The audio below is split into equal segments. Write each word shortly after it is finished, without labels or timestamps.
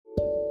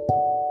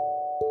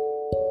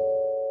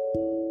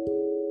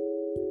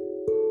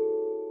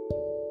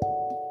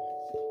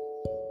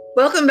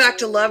Welcome back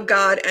to Love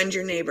God and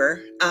Your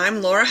Neighbor.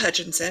 I'm Laura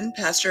Hutchinson,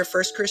 pastor of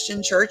First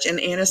Christian Church in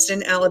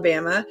Anniston,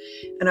 Alabama,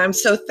 and I'm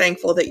so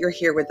thankful that you're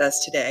here with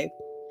us today.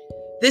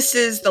 This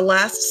is the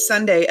last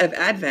Sunday of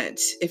Advent,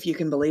 if you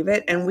can believe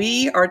it, and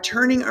we are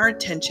turning our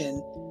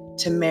attention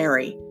to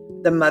Mary,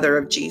 the mother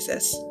of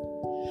Jesus.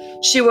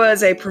 She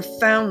was a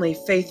profoundly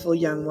faithful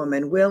young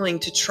woman, willing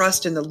to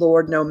trust in the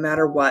Lord no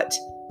matter what.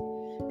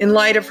 In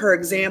light of her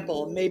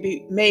example,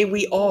 may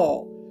we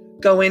all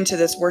go into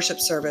this worship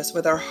service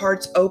with our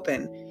hearts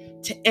open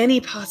to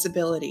any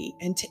possibility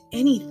and to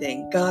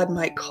anything God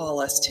might call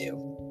us to.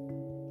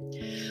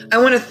 I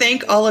want to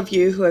thank all of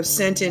you who have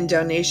sent in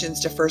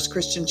donations to First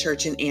Christian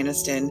Church in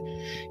Anniston.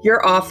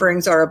 Your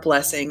offerings are a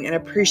blessing and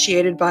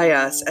appreciated by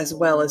us as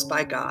well as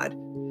by God.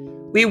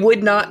 We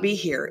would not be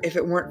here if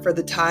it weren't for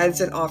the tithes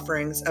and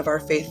offerings of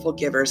our faithful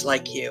givers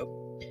like you.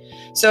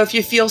 So if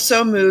you feel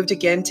so moved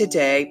again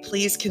today,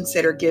 please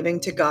consider giving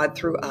to God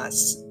through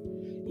us.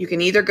 You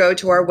can either go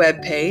to our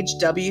webpage,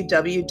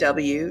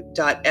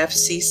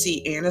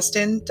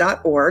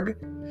 www.fccanniston.org,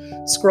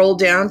 scroll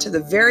down to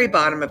the very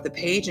bottom of the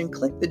page and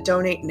click the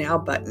Donate Now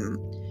button.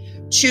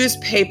 Choose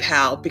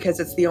PayPal because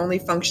it's the only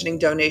functioning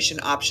donation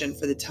option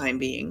for the time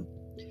being.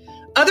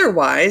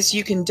 Otherwise,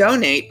 you can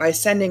donate by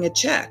sending a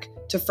check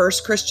to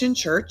First Christian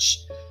Church,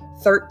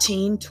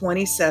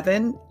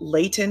 1327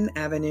 Layton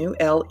Avenue,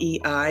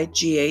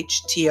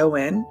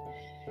 Leighton,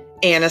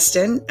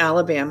 Anniston,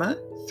 Alabama,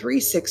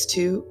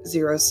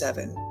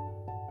 36207.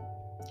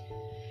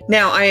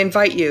 Now, I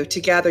invite you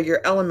to gather your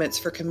elements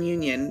for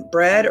communion,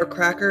 bread or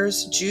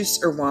crackers,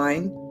 juice or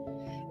wine,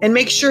 and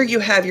make sure you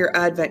have your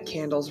Advent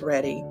candles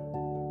ready.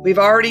 We've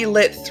already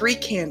lit 3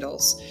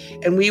 candles,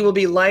 and we will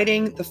be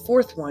lighting the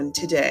 4th one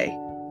today.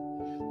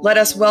 Let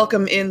us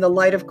welcome in the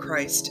light of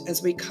Christ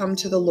as we come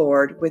to the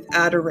Lord with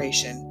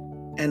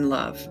adoration and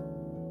love.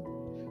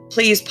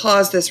 Please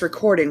pause this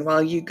recording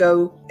while you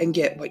go and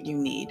get what you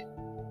need.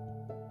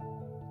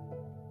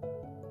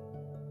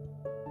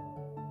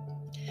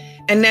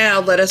 And now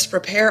let us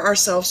prepare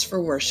ourselves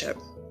for worship.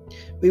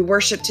 We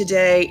worship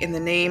today in the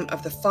name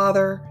of the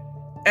Father,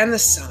 and the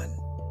Son,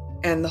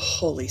 and the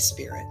Holy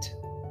Spirit.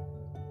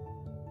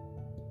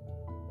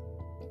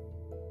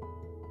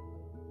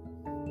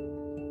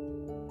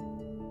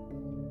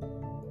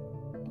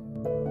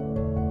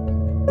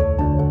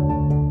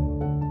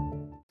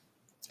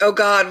 O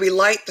God, we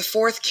light the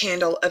 4th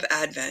candle of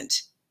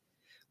Advent.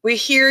 We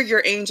hear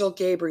your angel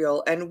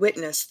Gabriel and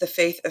witness the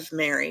faith of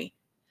Mary.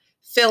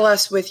 Fill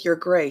us with your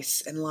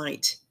grace and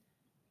light.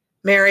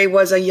 Mary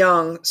was a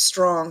young,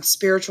 strong,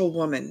 spiritual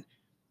woman.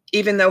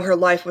 Even though her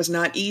life was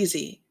not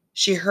easy,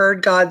 she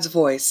heard God's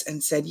voice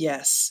and said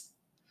yes.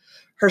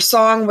 Her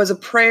song was a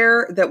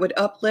prayer that would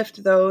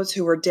uplift those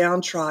who were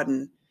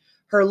downtrodden.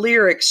 Her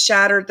lyrics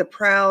shattered the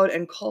proud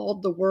and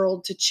called the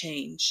world to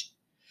change.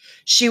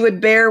 She would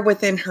bear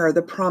within her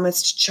the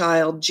promised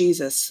child,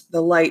 Jesus,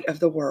 the light of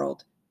the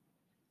world.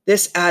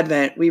 This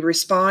Advent, we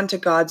respond to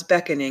God's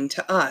beckoning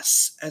to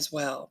us as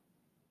well.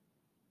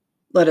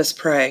 Let us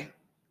pray.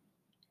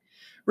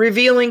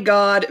 Revealing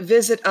God,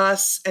 visit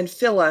us and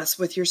fill us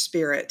with your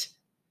Spirit.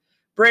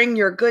 Bring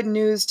your good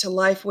news to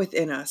life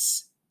within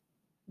us.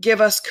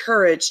 Give us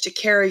courage to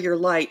carry your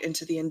light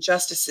into the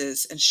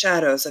injustices and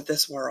shadows of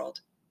this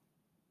world.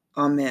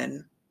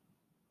 Amen.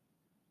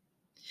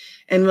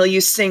 And will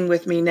you sing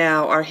with me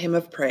now our hymn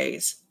of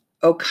praise?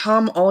 O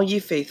come, all ye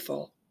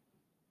faithful.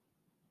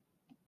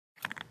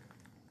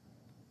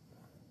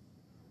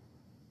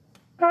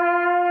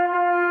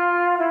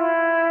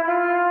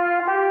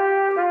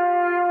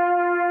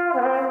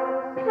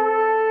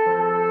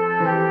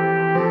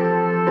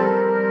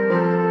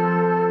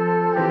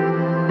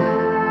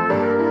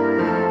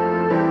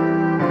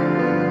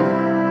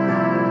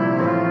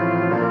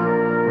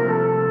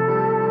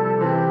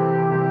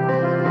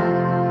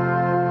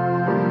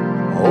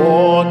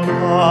 O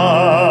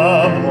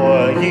come,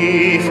 all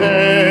ye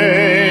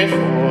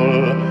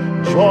faithful,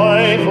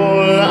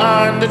 joyful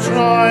and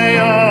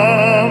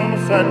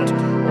triumphant.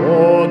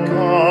 O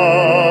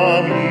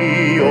come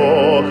ye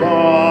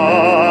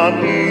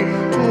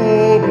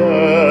to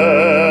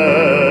Bethlehem.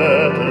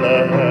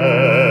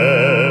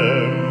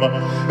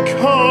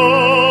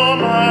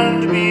 Come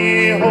and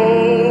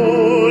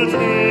behold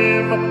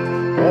him,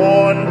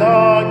 born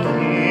the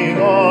King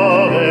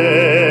of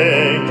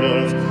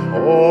angels.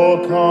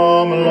 O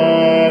come,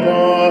 let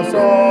us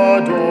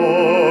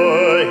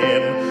adore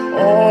him.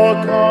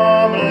 O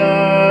come,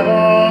 let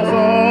us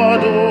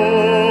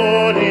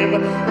adore him.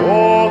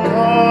 O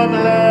come,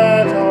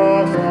 let us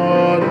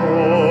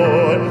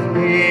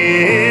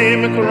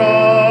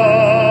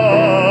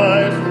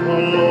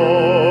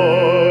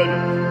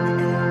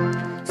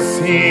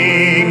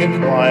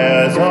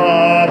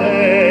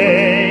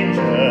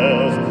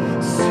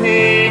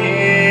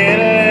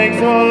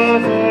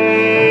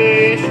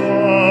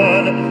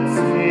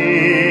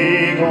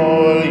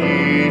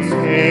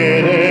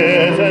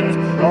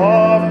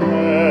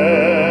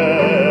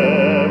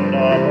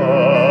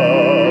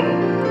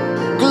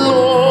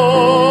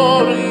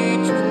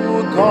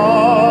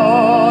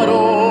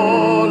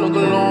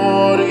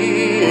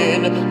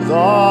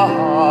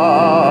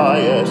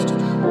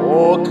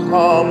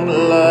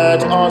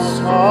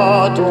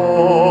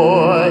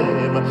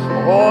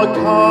Oh,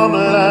 come,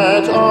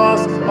 let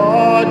us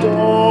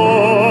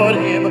adore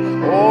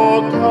him.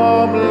 Oh,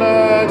 come,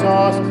 let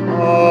us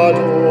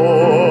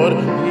adore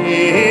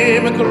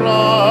him,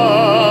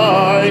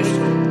 Christ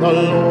the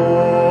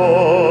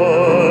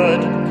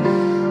Lord.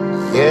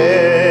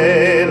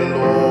 Yea,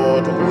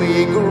 Lord,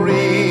 we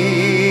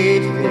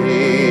greet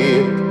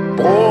thee,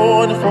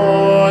 born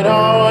for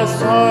our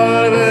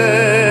salvation.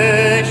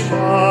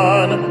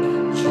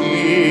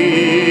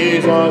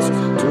 Jesus,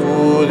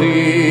 to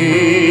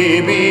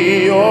thee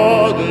be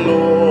all glory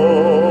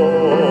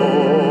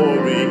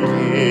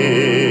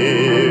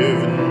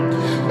given.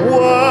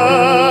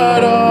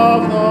 Word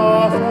of the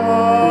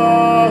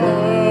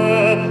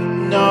Father,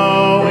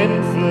 now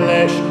in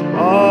flesh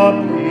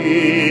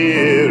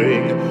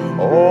appearing.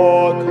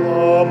 Oh,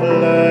 come,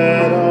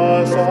 let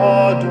us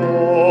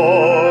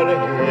adore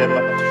him.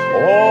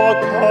 Oh,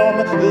 come,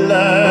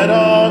 let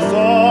us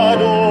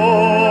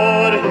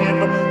adore him.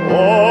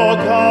 Oh,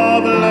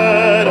 come,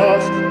 let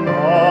us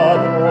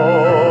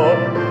adore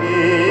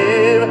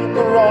him,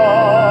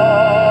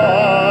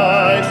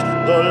 Christ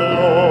the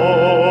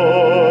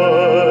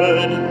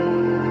Lord.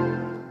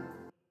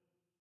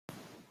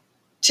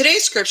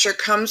 Today's scripture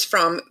comes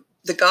from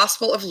the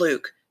Gospel of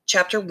Luke,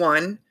 chapter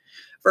 1,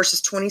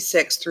 verses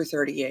 26 through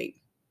 38.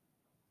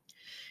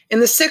 In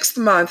the 6th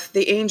month,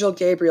 the angel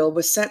Gabriel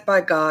was sent by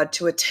God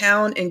to a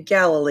town in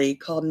Galilee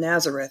called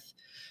Nazareth,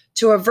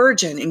 to a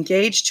virgin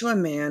engaged to a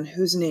man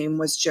whose name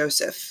was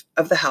Joseph,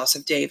 of the house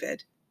of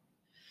David.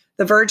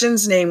 The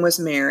virgin's name was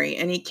Mary,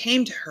 and he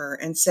came to her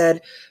and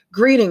said,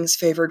 "Greetings,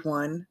 favored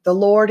one, the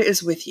Lord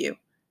is with you."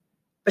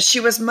 But she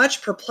was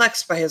much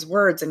perplexed by his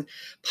words and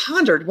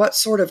pondered what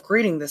sort of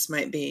greeting this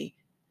might be.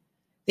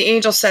 The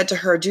angel said to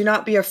her, "Do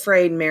not be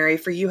afraid, Mary,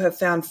 for you have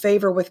found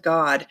favor with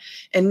God,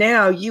 and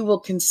now you will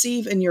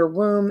conceive in your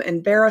womb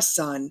and bear a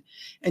son,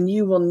 and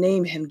you will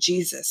name him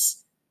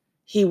Jesus.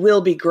 He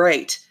will be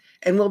great,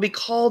 and will be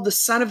called the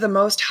Son of the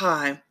Most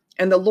High,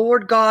 and the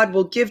Lord God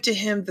will give to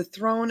him the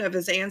throne of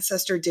his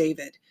ancestor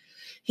David.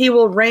 He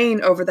will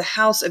reign over the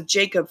house of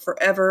Jacob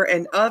forever,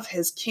 and of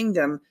his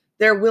kingdom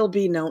there will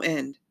be no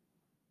end."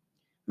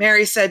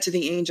 Mary said to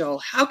the angel,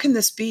 "How can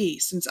this be,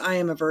 since I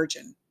am a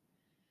virgin?"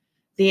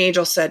 The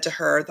angel said to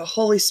her, "The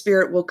Holy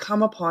Spirit will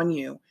come upon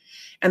you,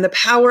 and the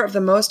power of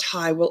the Most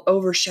High will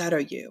overshadow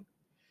you.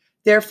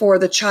 Therefore,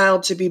 the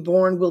child to be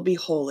born will be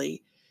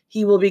holy.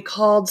 He will be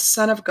called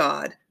Son of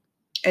God.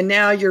 And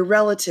now your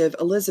relative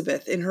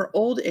Elizabeth, in her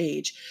old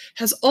age,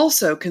 has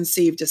also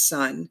conceived a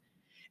son.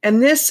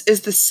 And this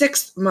is the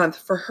 6th month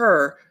for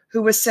her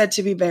who was said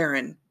to be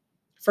barren.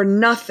 For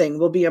nothing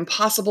will be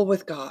impossible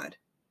with God."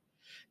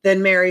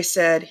 Then Mary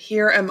said,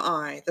 "Here am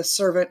I, the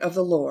servant of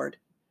the Lord.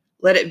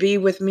 Let it be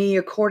with me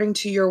according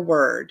to your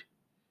word."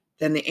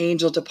 Then the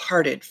angel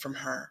departed from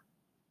her.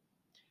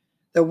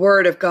 The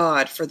word of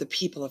God for the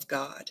people of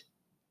God.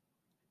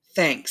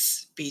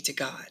 Thanks be to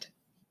God.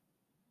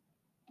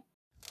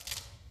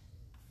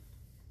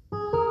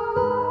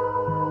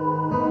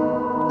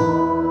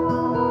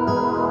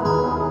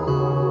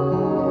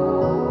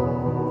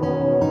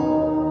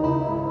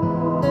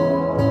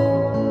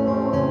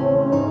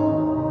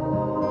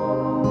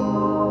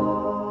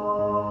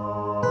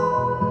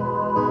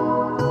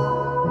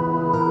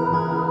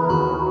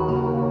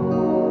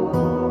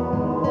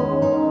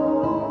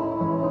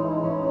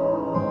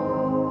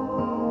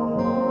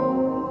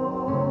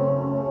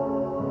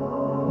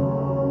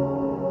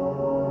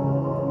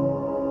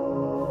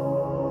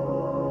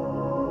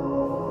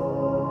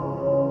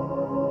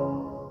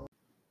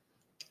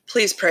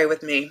 Please pray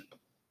with me.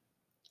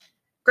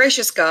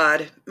 Gracious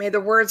God, may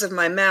the words of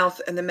my mouth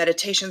and the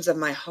meditations of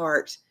my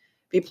heart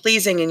be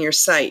pleasing in your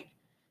sight,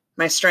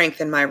 my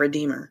strength and my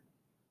Redeemer.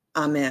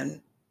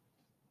 Amen.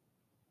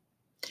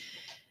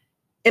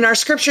 In our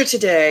scripture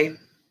today,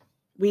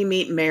 we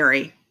meet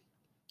Mary,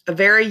 a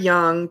very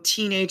young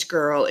teenage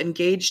girl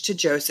engaged to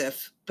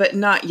Joseph, but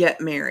not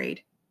yet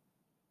married,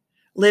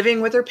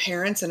 living with her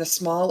parents in a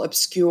small,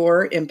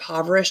 obscure,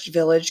 impoverished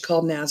village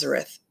called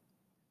Nazareth.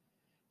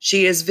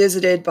 She is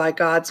visited by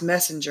God's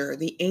messenger,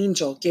 the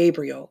angel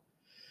Gabriel,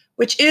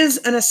 which is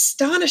an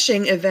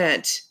astonishing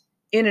event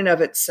in and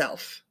of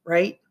itself,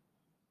 right?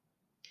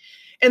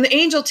 And the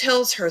angel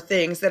tells her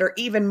things that are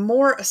even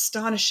more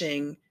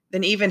astonishing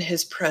than even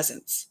his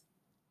presence.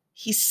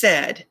 He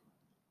said,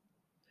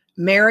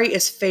 "Mary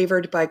is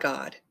favored by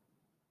God.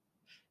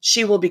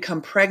 She will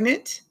become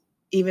pregnant,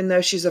 even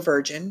though she's a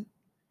virgin.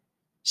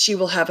 She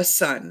will have a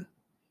son.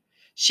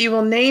 She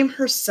will name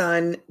her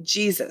son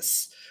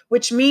Jesus,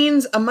 which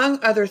means,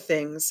 among other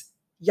things,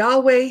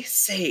 Yahweh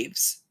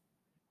saves.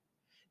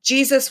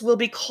 Jesus will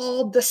be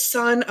called the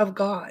Son of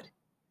God.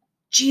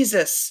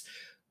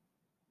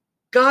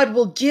 God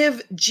will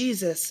give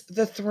Jesus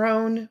the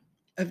throne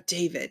of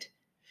David.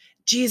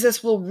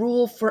 Jesus will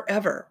rule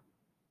forever.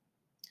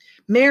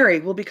 Mary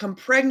will become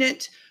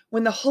pregnant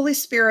when the Holy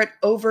Spirit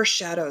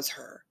overshadows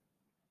her.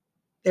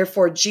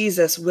 Therefore,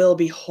 Jesus will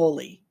be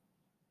holy.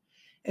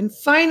 And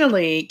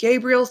finally,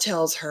 Gabriel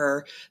tells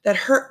her that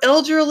her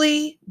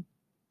elderly,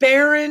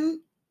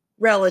 barren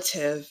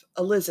relative,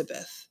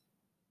 Elizabeth,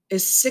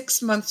 is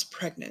 6 months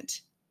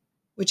pregnant,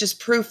 which is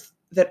proof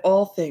that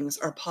all things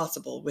are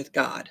possible with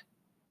God.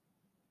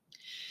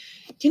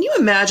 Can you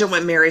imagine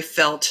what Mary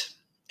felt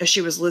as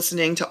she was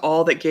listening to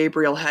all that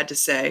Gabriel had to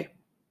say?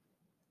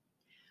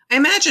 I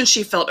imagine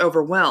she felt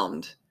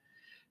overwhelmed.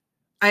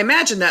 I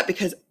imagine that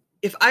because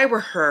if I were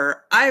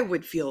her, I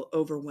would feel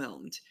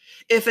overwhelmed.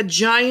 If a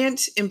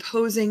giant,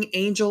 imposing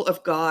angel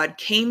of God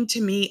came to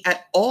me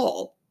at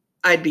all,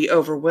 I'd be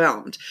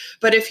overwhelmed.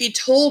 But if he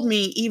told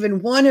me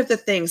even one of the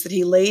things that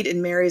he laid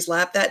in Mary's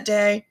lap that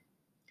day,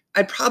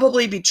 I'd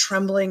probably be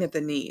trembling at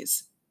the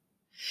knees.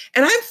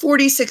 And I'm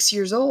 46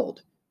 years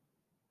old.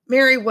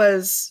 Mary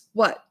was,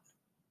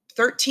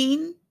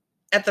 13?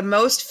 At the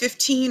most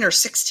 15 or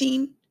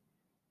 16?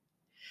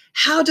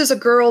 How does a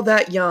girl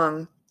that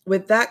young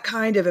with that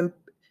kind of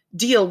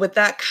deal with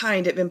that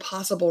kind of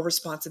impossible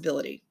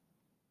responsibility?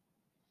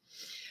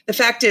 The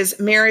fact is,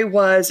 Mary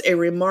was a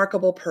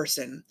remarkable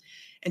person,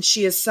 and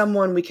she is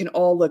someone we can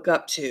all look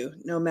up to,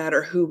 no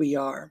matter who we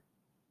are.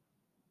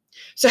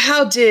 So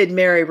how did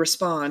Mary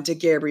respond to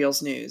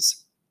Gabriel's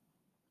news?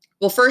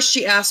 Well, first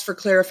she asked for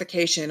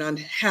clarification on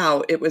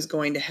how it was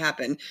going to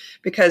happen,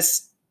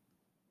 because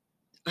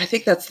I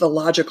think that's the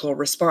logical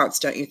response,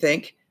 don't you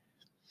think?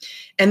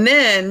 And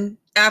then,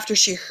 after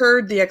she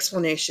heard the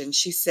explanation,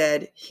 she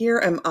said, "Here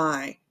am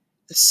I,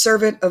 the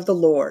servant of the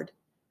Lord.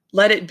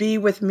 Let it be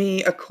with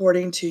me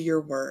according to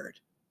your word."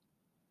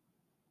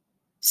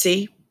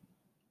 See?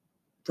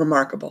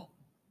 Remarkable.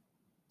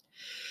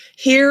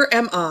 Here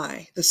am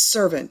I, the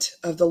servant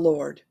of the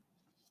Lord.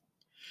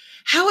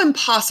 How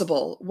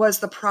impossible was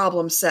the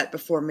problem set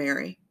before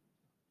Mary?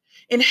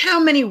 In how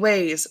many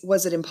ways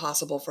was it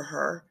impossible for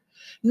her?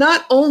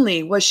 Not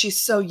only was she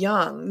so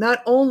young,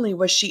 not only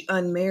was she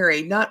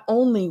unmarried, not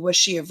only was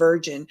she a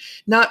virgin,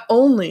 not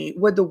only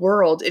would the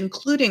world,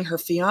 including her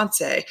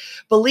fiancé,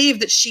 believe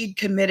that she'd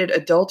committed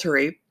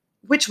adultery,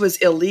 which was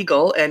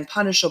illegal and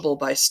punishable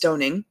by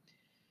stoning,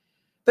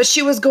 but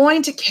she was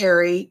going to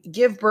carry,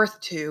 give birth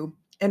to,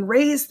 and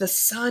raise the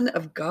Son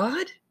of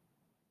God?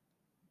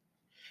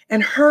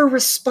 And her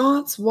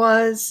response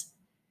was,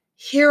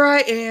 "Here I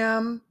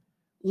am,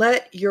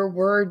 let your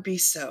word be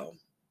so."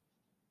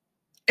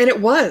 And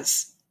it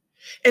was.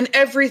 And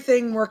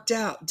everything worked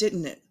out,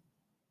 didn't it?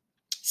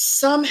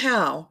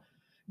 Somehow,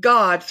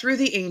 God, through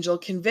the angel,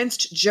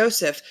 convinced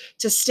Joseph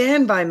to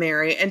stand by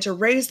Mary and to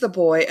raise the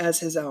boy as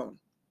his own.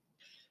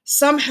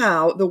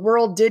 Somehow, the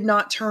world did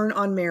not turn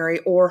on Mary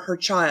or her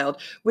child,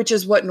 which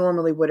is what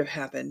normally would have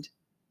happened.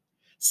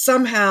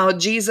 Somehow,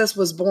 Jesus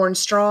was born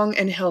strong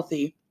and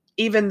healthy,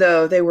 even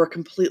though they were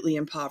completely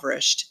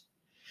impoverished.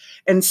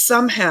 And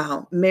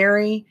somehow,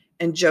 Mary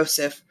and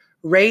Joseph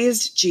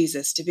raised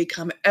Jesus to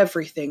become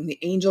everything the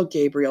angel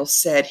Gabriel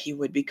said he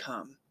would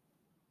become.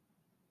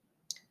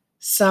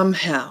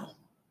 Somehow.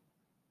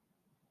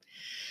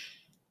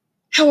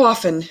 How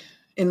often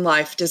in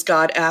life does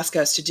God ask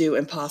us to do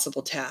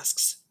impossible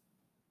tasks?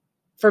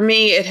 For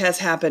me, it has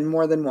happened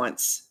more than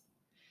once.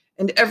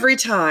 And every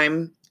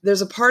time,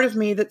 there's a part of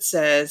me that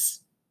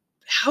says,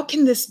 how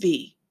can this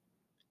be?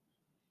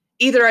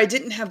 Either I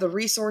didn't have the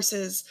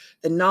resources,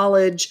 the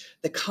knowledge,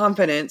 the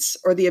confidence,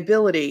 or the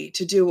ability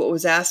to do what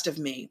was asked of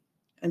me,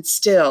 and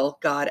still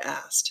God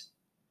asked.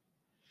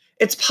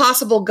 It's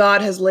possible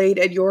God has laid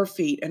at your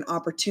feet an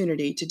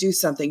opportunity to do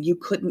something you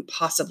couldn't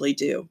possibly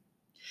do.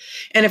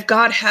 And if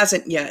God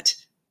hasn't yet,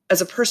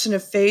 as a person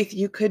of faith,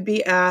 you could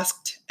be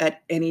asked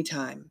at any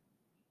time.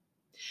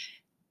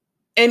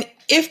 And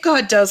if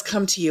God does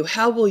come to you,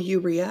 how will you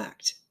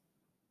react?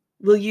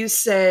 Will you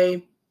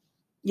say,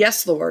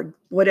 "Yes, Lord,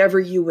 whatever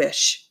you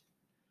wish"?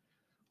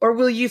 Or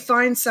will you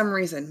find some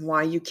reason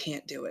why you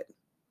can't do it?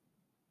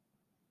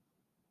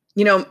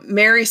 You know,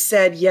 Mary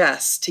said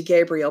yes to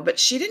Gabriel, but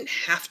she didn't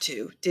have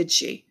to, did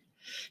she?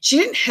 She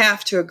didn't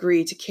have to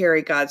agree to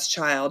carry God's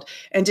child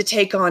and to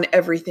take on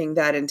everything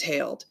that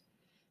entailed.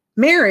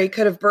 Mary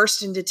could have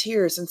burst into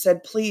tears and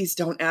said, "Please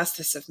don't ask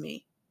this of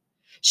me."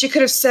 She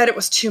could have said it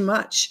was too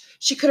much.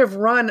 She could have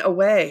run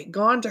away,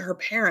 gone to her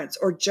parents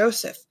or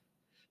Joseph,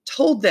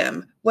 told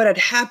them what had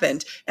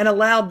happened, and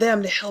allowed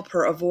them to help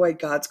her avoid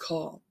God's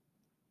call.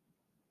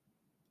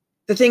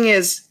 The thing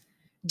is,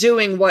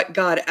 doing what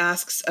God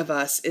asks of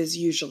us is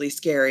usually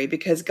scary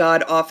because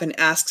God often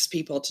asks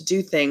people to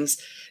do things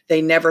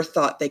they never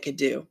thought they could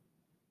do.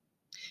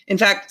 In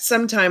fact,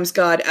 sometimes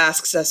God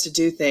asks us to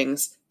do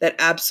things that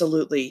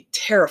absolutely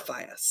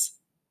terrify us.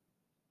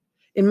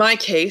 In my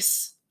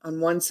case, on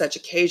one such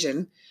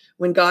occasion,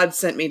 when God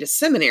sent me to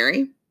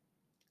seminary,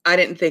 I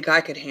didn't think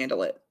I could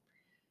handle it.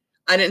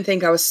 I didn't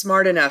think I was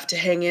smart enough to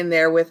hang in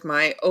there with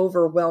my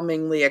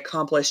overwhelmingly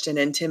accomplished and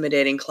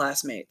intimidating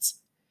classmates.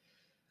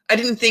 I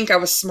didn't think I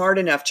was smart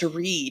enough to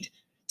read,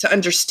 to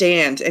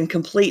understand, and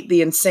complete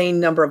the insane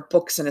number of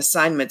books and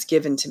assignments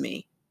given to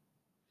me.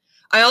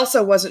 I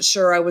also wasn't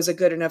sure I was a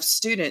good enough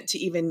student to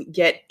even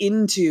get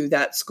into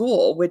that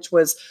school, which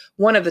was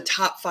one of the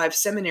top 5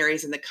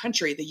 seminaries in the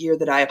country the year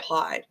that I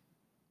applied.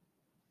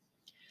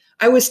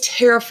 I was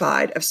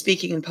terrified of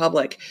speaking in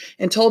public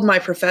and told my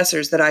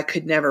professors that I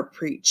could never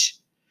preach.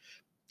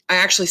 I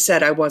actually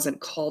said I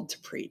wasn't called to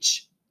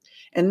preach.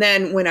 And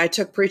then when I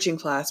took preaching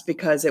class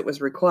because it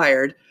was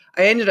required,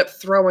 I ended up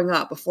throwing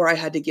up before I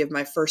had to give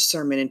my first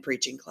sermon in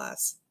preaching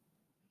class.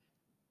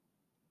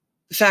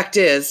 The fact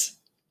is,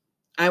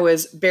 I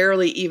was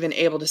barely even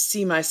able to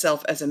see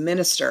myself as a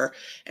minister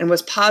and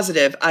was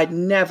positive I'd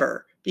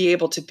never be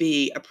able to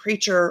be a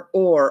preacher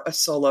or a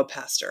solo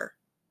pastor.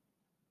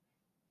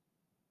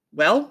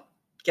 Well,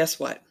 guess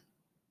what?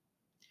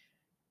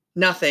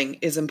 Nothing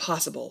is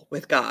impossible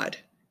with God,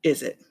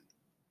 is it?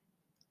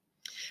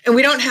 And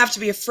we don't have to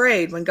be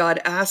afraid when God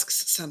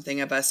asks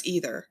something of us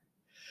either.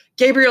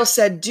 Gabriel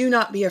said, "Do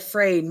not be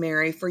afraid,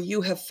 Mary, for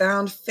you have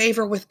found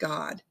favor with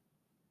God."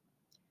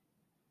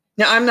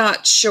 Now, I'm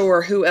not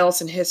sure who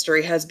else in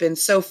history has been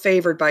so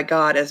favored by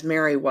God as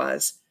Mary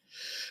was.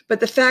 But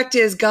the fact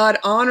is, God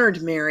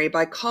honored Mary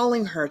by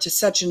calling her to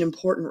such an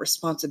important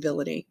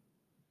responsibility.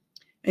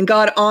 And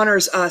God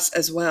honors us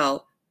as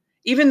well,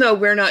 even though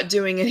we're not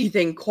doing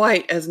anything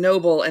quite as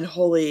noble and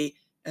holy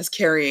as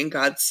carrying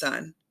God's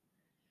Son.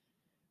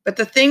 But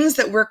the things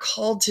that we're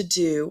called to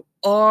do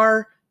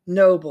are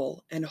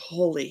noble and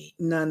holy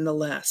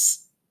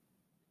nonetheless.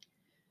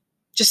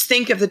 Just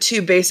think of the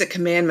two basic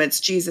commandments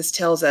Jesus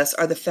tells us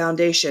are the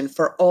foundation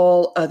for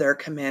all other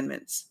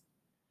commandments.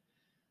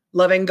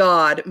 Loving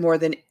God more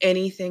than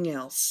anything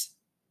else,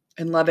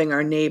 and loving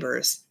our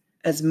neighbors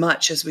as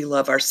much as we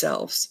love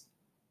ourselves.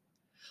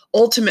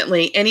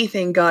 Ultimately,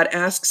 anything God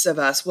asks of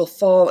us will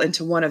fall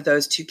into one of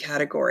those two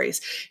categories.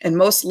 And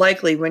most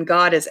likely, when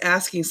God is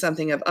asking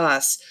something of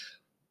us,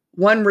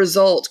 one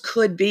result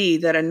could be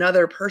that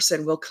another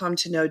person will come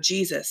to know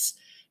Jesus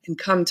and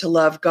come to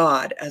love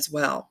God as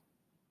well.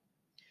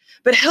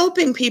 But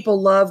helping people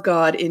love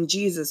God in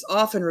Jesus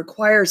often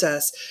requires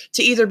us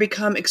to either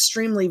become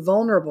extremely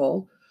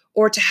vulnerable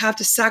or to have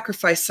to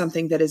sacrifice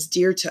something that is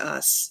dear to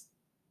us,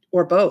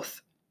 or both.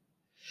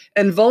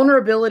 And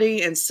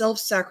vulnerability and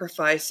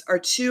self-sacrifice are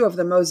two of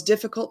the most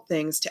difficult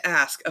things to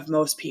ask of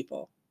most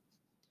people.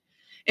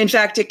 In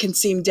fact, it can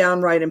seem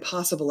downright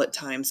impossible at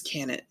times,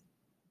 can it?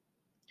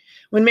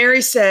 When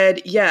Mary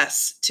said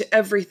yes to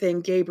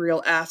everything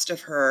Gabriel asked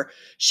of her,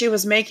 she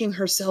was making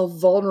herself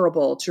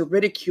vulnerable to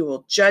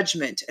ridicule,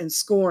 judgment, and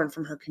scorn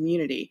from her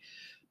community,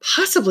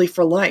 possibly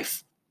for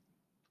life.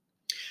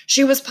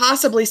 She was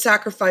possibly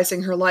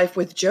sacrificing her life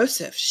with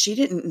Joseph. She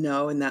didn't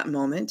know in that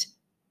moment.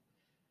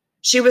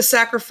 She was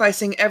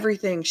sacrificing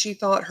everything she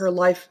thought her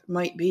life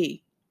might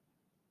be.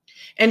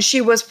 And she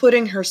was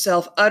putting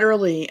herself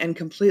utterly and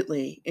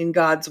completely in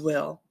God's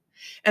will.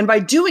 And by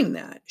doing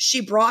that, she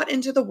brought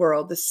into the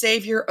world the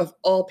Savior of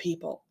all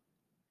people.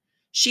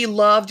 She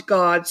loved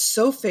God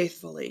so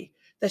faithfully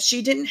that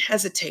she didn't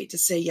hesitate to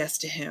say yes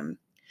to him.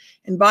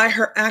 And by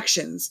her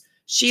actions,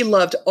 she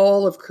loved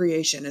all of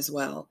creation as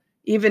well,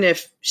 even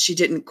if she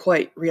didn't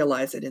quite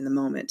realize it in the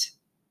moment.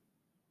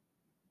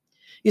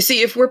 You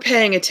see, if we're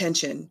paying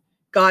attention,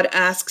 God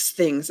asks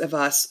things of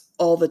us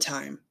all the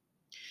time.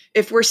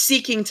 If we're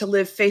seeking to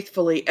live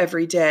faithfully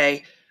every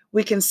day,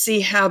 we can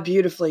see how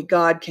beautifully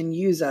God can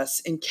use us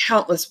in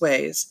countless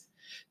ways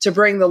to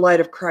bring the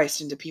light of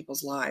Christ into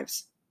people's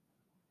lives.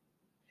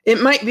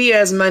 It might be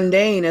as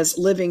mundane as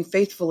living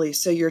faithfully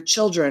so your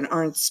children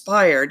are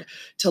inspired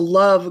to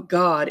love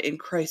God in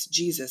Christ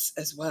Jesus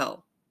as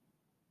well.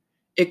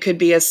 It could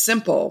be as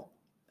simple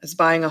as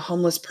buying a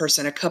homeless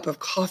person a cup of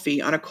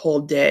coffee on a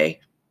cold day.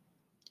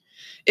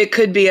 It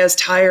could be as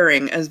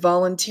tiring as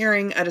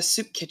volunteering at a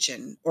soup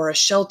kitchen or a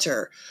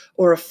shelter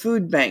or a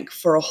food bank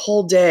for a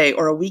whole day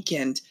or a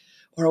weekend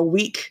or a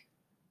week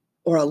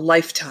or a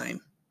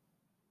lifetime.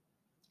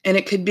 And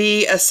it could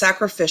be as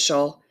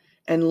sacrificial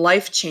and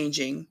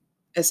life-changing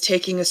as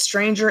taking a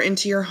stranger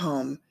into your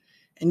home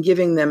and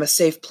giving them a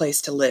safe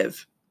place to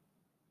live.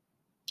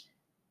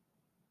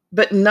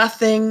 But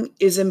nothing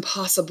is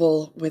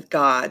impossible with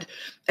God.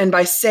 And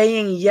by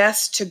saying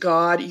yes to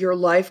God, your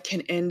life can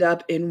end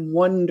up in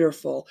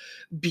wonderful,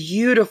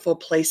 beautiful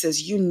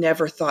places you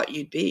never thought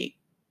you'd be.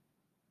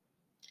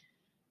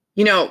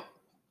 You know,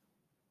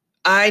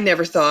 I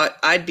never thought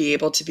I'd be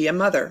able to be a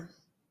mother.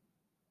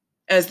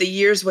 As the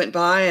years went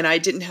by and I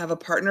didn't have a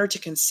partner to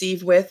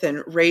conceive with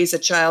and raise a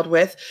child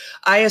with,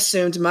 I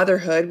assumed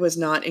motherhood was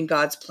not in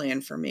God's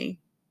plan for me.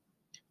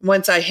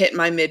 Once I hit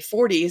my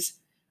mid-40s,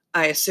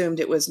 I assumed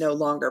it was no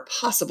longer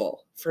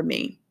possible for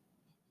me.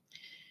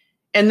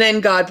 And then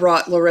God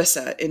brought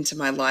Larissa into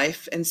my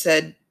life and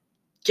said,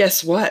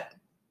 guess what?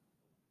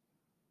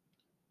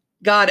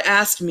 God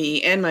asked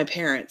me and my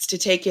parents to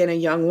take in a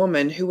young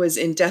woman who was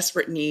in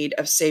desperate need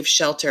of safe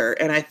shelter.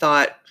 And I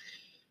thought,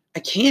 I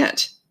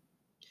can't.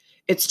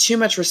 It's too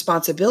much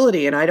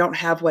responsibility and I don't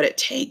have what it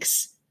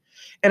takes.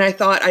 And I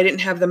thought I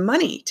didn't have the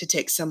money to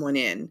take someone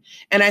in.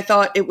 And I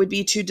thought it would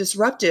be too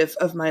disruptive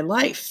of my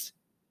life.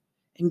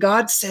 And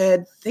God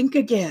said, think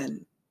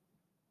again.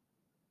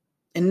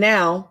 And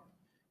now,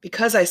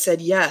 because I said,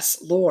 yes,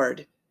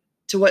 Lord,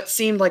 to what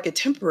seemed like a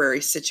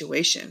temporary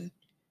situation,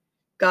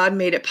 God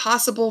made it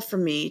possible for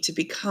me to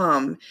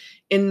become,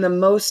 in the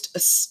most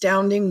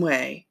astounding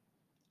way,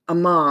 a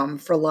mom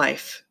for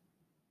life.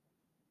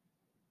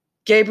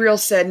 Gabriel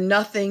said,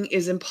 "Nothing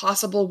is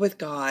impossible with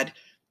God."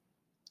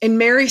 And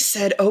Mary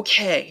said,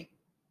 "Okay."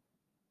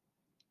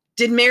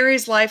 Did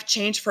Mary's life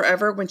change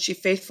forever when she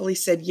faithfully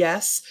said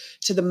yes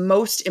to the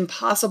most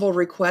impossible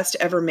request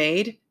ever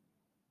made?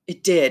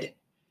 It did.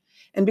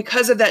 And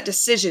because of that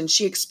decision,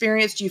 she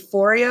experienced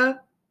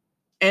euphoria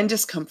and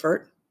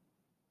discomfort,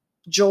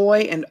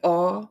 joy and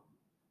awe,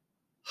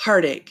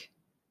 heartache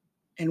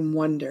and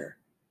wonder,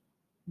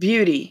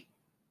 beauty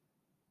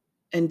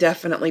and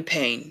definitely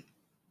pain.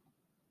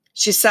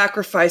 She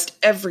sacrificed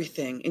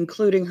everything,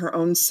 including her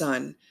own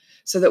son,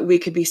 so that we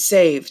could be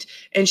saved.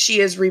 And she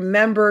is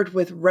remembered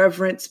with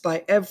reverence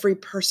by every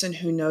person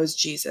who knows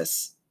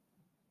Jesus.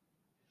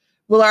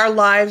 Will our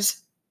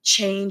lives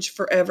change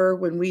forever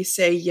when we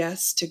say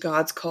yes to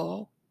God's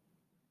call?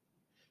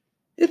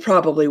 It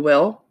probably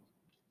will,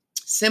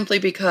 simply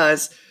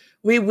because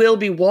we will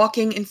be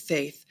walking in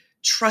faith,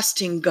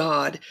 trusting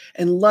God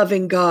and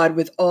loving God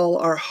with all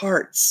our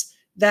hearts.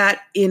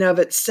 That in of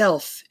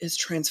itself is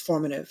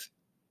transformative.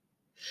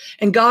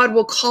 And God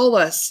will call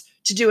us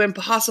to do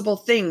impossible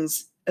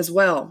things as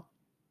well.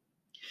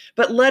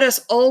 But let us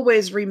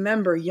always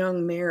remember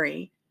young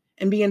Mary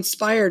and be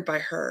inspired by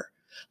her.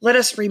 Let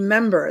us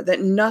remember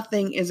that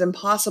nothing is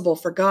impossible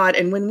for God.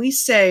 And when we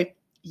say,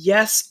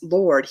 "Yes,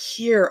 Lord,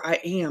 here I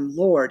am,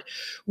 Lord,"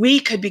 we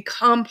could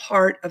become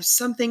part of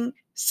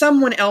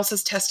someone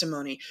else's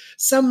testimony,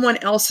 someone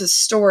else's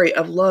story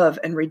of love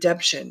and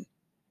redemption.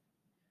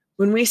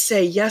 When we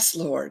say, "Yes,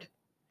 Lord,"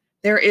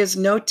 there is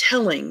no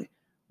telling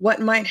what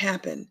might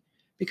happen,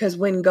 because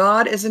when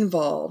God is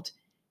involved,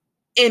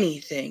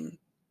 anything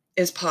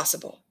is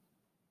possible.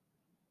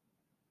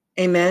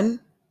 Amen.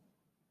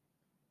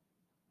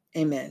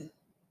 Amen.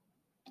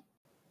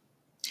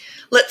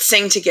 Let's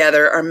sing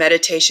together our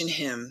meditation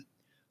hymn,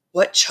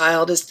 "What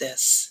Child Is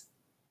This?"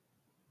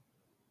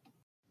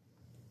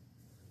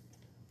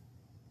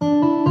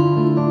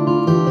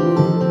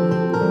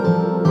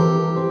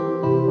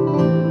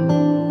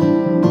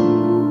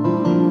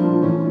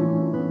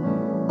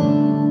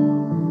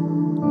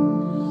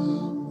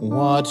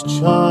 What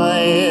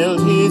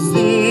child is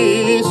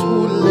this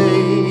who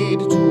laid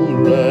to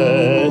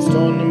rest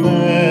on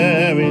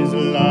Mary's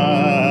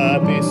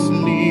lap is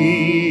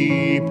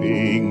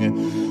sleeping,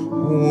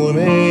 whom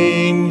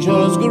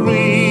angels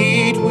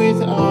greet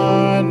with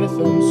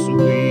anthems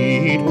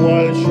sweet,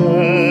 while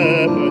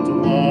shepherds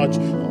watch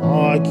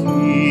are keeping?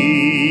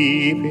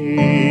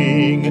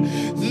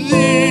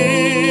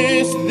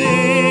 This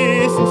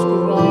is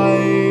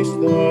Christ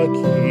the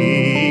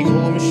King,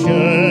 whom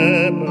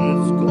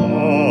shepherds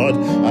guard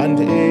and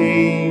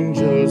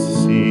angels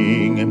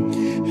sing.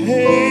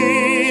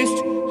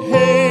 Haste,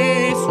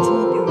 haste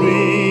to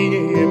bring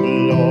him,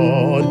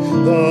 Lord,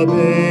 the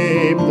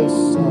babe, the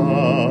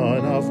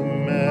Son of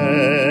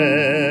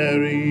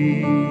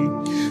Mary.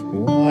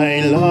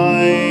 Why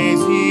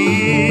lies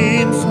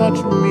he in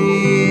such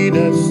mean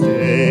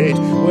estate,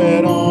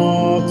 where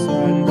ox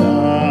and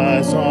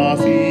ass are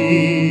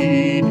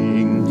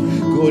feeding?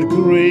 Good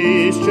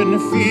Christian,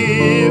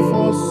 fear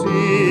for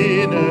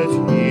sinners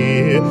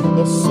here,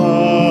 the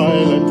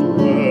silent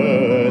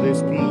word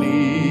is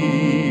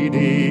pleading.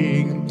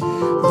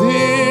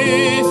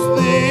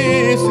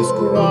 This is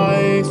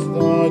Christ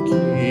the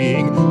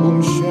King,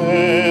 whom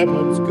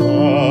shepherds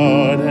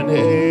guard and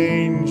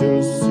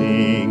angels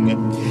sing.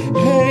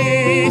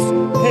 Haste,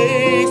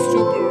 haste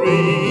to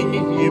bring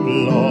him,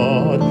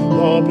 Lord,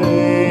 the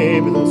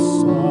babe, the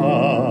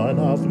Son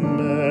of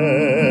Mary.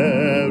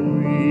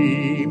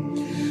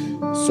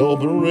 So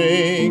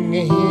bring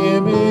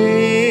him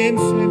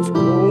incense,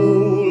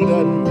 gold,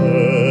 and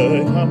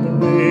myrrh, come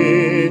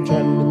rich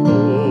and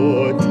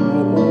poor to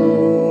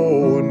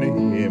own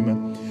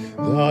him.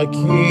 The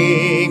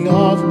King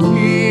of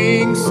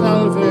kings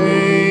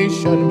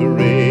salvation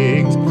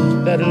brings,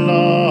 that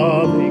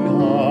loving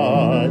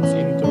hearts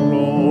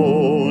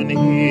enthrone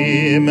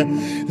him.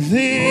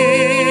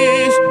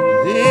 This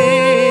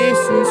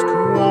is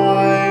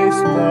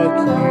Christ the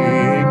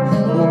King,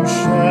 whom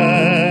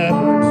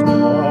shepherds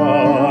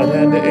guard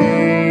and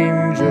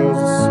angels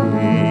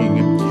sing.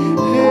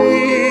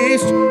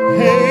 Haste,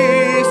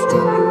 haste to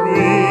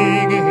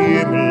bring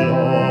him,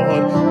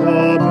 Lord,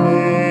 the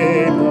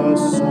babe, the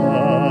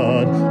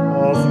Son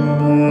of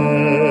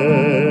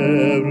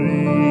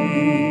Mary.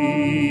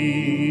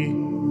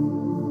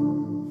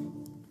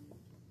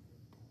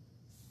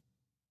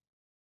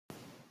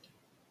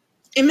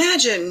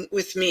 Imagine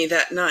with me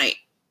that night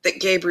that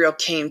Gabriel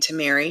came to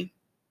Mary,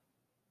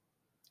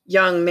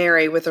 young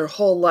Mary with her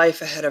whole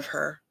life ahead of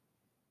her.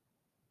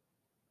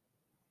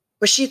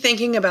 Was she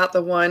thinking about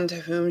the one to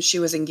whom she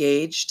was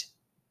engaged?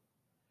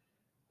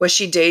 Was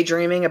she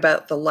daydreaming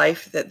about the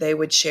life that they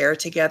would share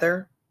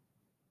together?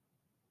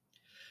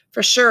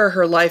 For sure,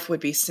 her life would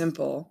be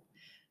simple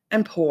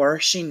and poor,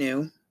 she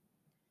knew.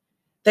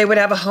 They would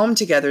have a home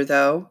together,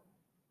 though.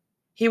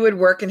 He would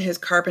work in his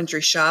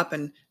carpentry shop,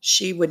 and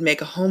she would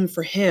make a home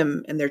for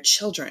him and their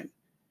children.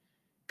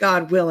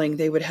 God willing,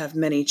 they would have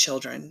many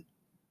children.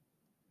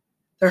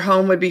 Their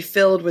home would be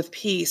filled with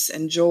peace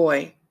and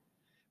joy,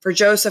 for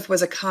Joseph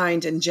was a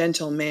kind and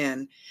gentle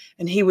man,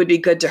 and he would be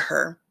good to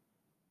her.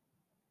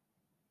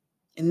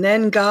 And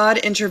then God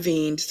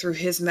intervened through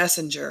his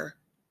messenger,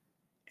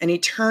 and he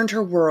turned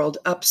her world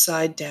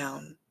upside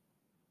down.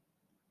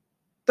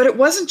 But it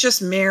wasn't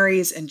just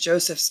Mary's and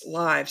Joseph's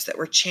lives that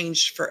were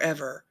changed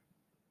forever.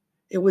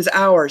 It was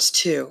ours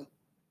too.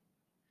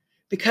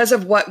 Because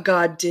of what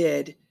God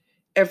did,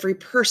 every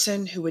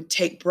person who would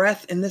take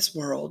breath in this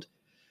world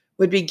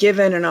would be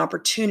given an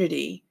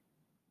opportunity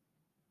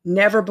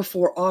never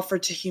before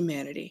offered to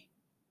humanity.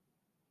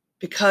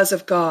 Because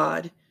of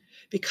God,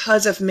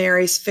 because of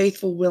Mary's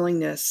faithful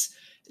willingness,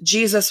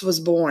 Jesus was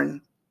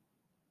born,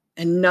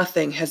 and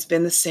nothing has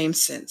been the same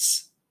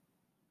since.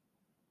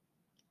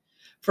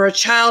 For a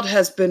child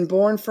has been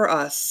born for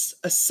us,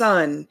 a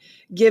son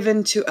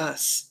given to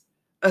us.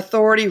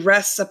 Authority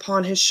rests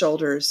upon his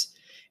shoulders,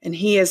 and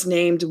he is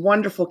named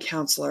Wonderful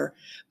Counselor,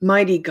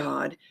 Mighty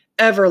God,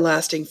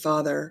 Everlasting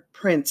Father,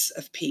 Prince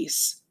of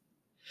Peace.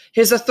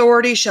 His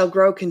authority shall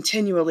grow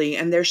continually,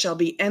 and there shall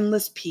be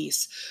endless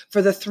peace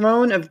for the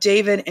throne of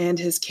David and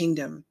his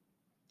kingdom.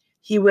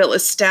 He will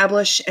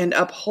establish and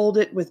uphold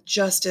it with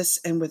justice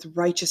and with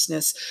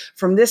righteousness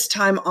from this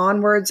time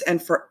onwards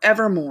and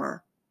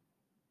forevermore.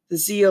 The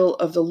zeal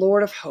of the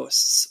Lord of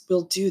hosts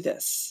will do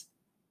this.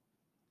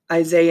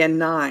 Isaiah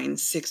 9,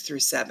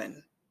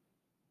 6-7.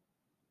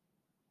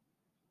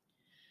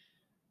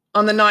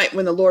 On the night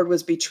when the Lord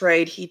was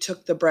betrayed, he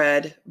took the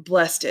bread,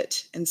 blessed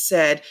it, and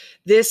said,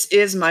 "This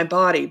is my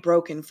body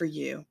broken for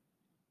you.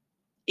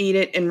 Eat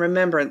it in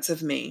remembrance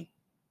of me."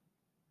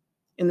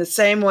 In the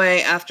same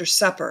way, after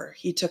supper,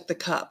 he took the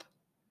cup,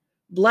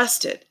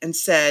 blessed it, and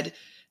said,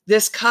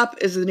 "This cup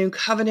is the new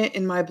covenant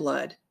in my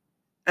blood.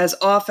 As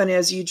often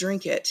as you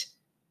drink it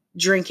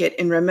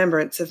in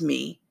remembrance of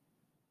me.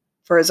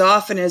 For as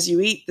often as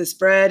you eat this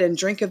bread and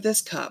drink of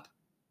this cup,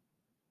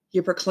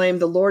 you proclaim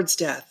the Lord's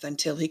death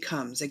until he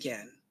comes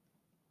again."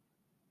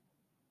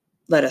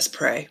 Let us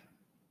pray.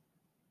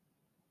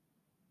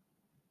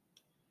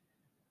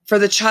 For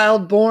the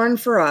child born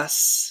for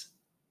us,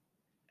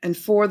 and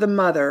for the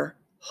mother,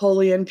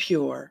 holy and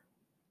pure,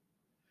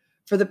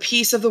 for the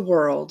peace of the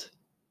world,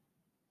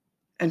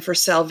 and for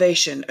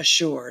salvation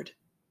assured,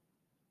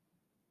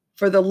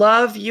 for the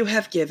love you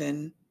have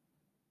given,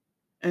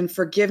 and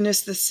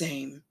forgiveness the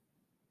same,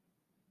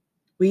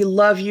 we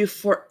love you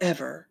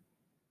forever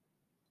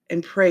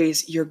and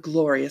praise your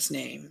glorious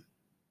name.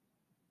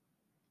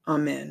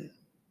 Amen.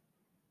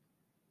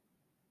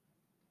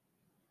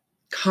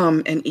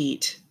 Come and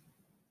eat.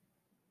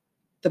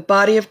 The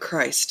body of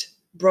Christ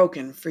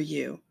broken for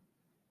you.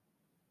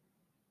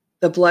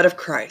 The blood of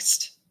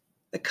Christ,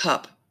 the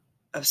cup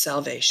of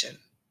salvation.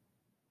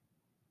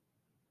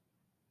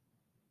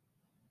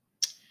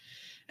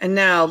 And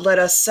now let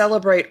us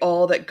celebrate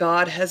all that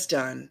God has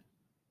done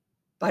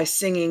by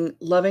singing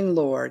Loving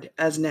Lord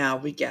as now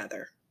we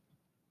gather.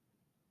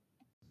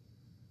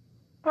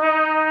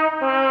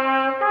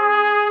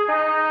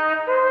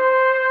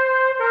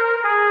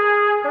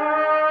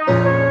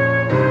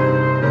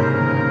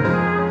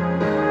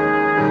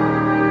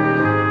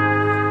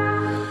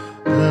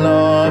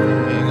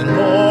 Loving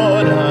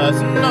Lord, as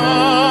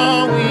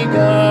now we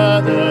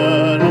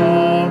gather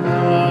of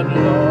that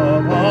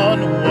love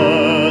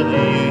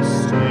unworthy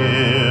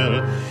still,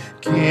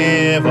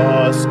 give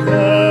us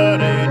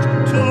courage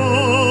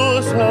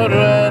to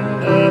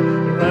surrender,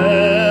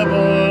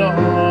 rebel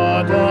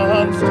heart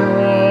and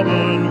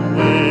stubborn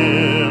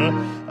will,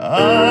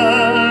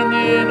 and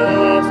in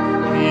us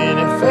in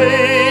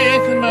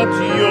faith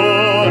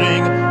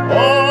maturing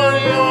all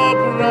your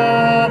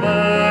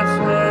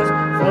promises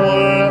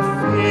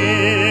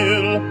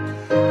fulfill.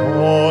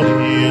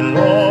 Holy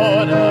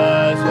Lord,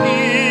 as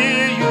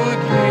here you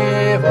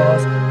give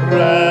us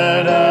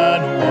bread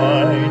and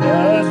wine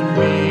as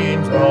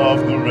means of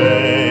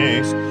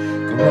grace,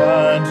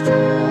 grant to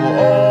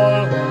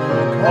all who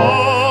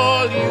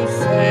call you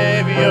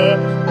Savior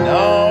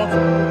now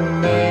to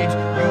meet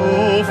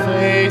you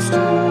face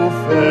to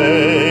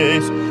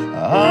face,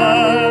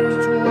 and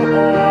to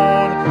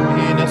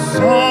own in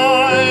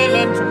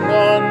silent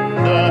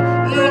wonder,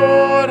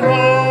 Lord,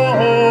 how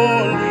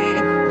holy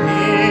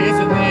is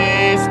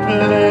this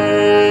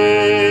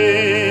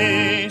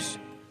place.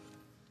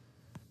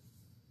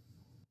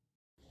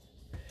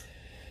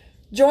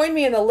 Join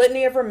me in the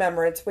Litany of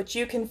Remembrance, which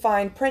you can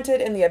find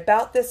printed in the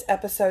About This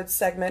Episode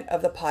segment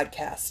of the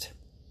podcast.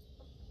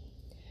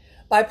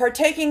 By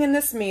partaking in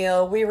this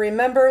meal, we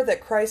remember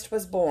that Christ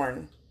was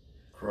born.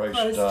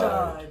 Christ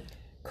died.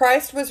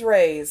 Christ was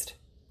raised.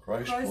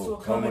 Christ will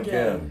come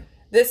again.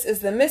 This is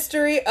the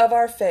mystery of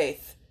our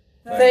faith.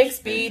 Thanks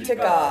be to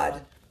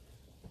God.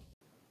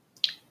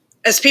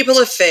 As people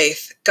of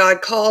faith,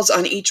 God calls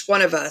on each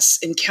one of us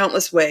in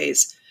countless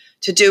ways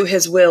to do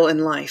his will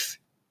in life.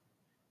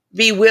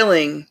 Be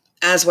willing,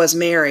 as was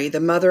Mary, the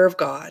Mother of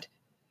God,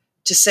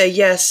 to say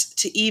yes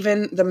to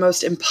even the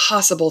most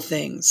impossible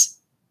things.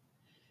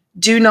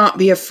 Do not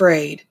be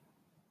afraid,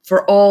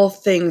 for all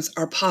things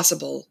are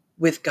possible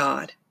with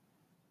God.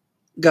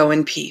 Go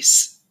in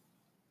peace.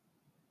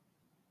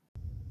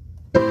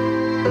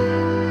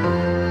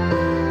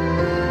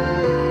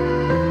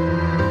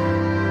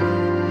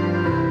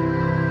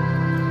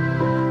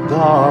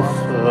 Our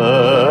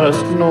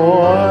first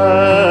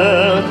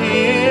Noel, the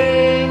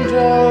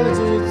angels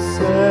did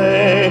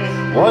say,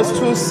 was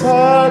to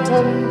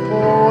certain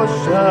poor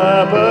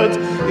shepherds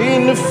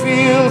in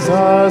fields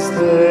as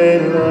they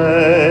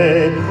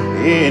lay,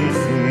 in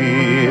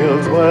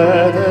fields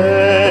where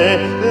they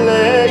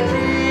lay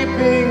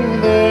keeping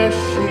their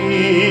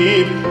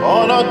sheep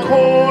on a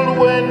cold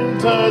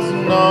winter's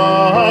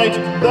night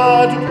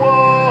that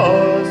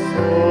was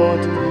so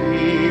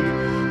deep.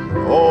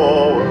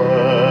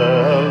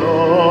 Noel,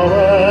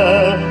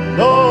 Noel,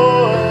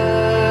 Noel,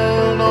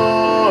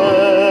 Noel,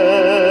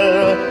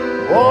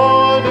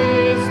 born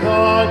is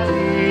the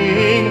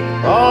King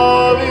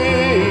of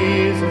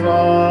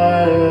Israel.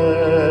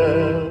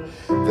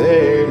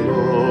 They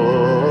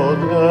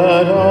looked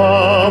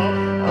up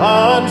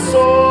and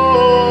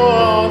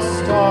saw a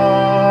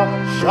star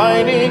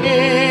shining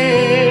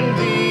in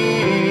the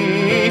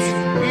east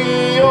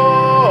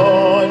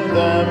beyond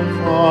them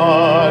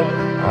far,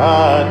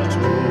 and to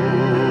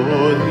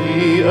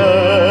the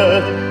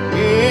earth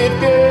it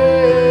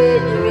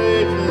gave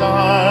great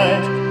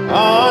light,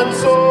 and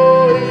so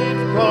it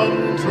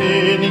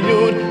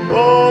continued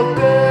both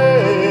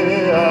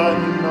day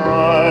and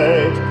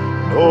night.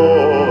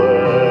 Noel,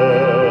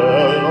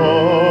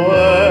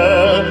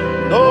 Noel,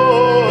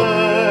 Noel,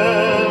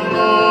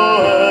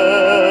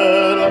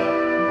 Noel,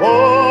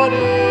 born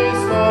is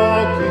the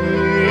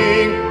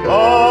King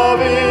of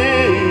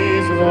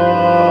Israel.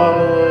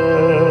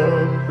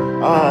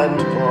 And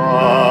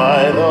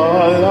by the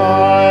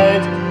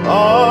light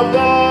of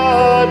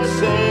that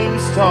same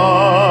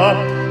star,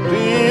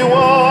 the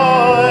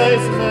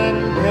wise men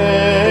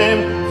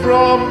came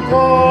from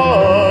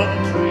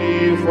country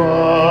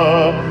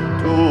far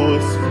to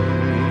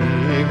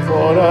seek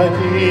for a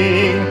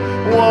king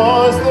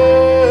was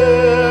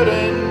their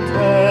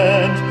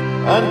intent,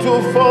 and to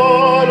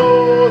follow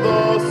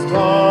the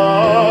star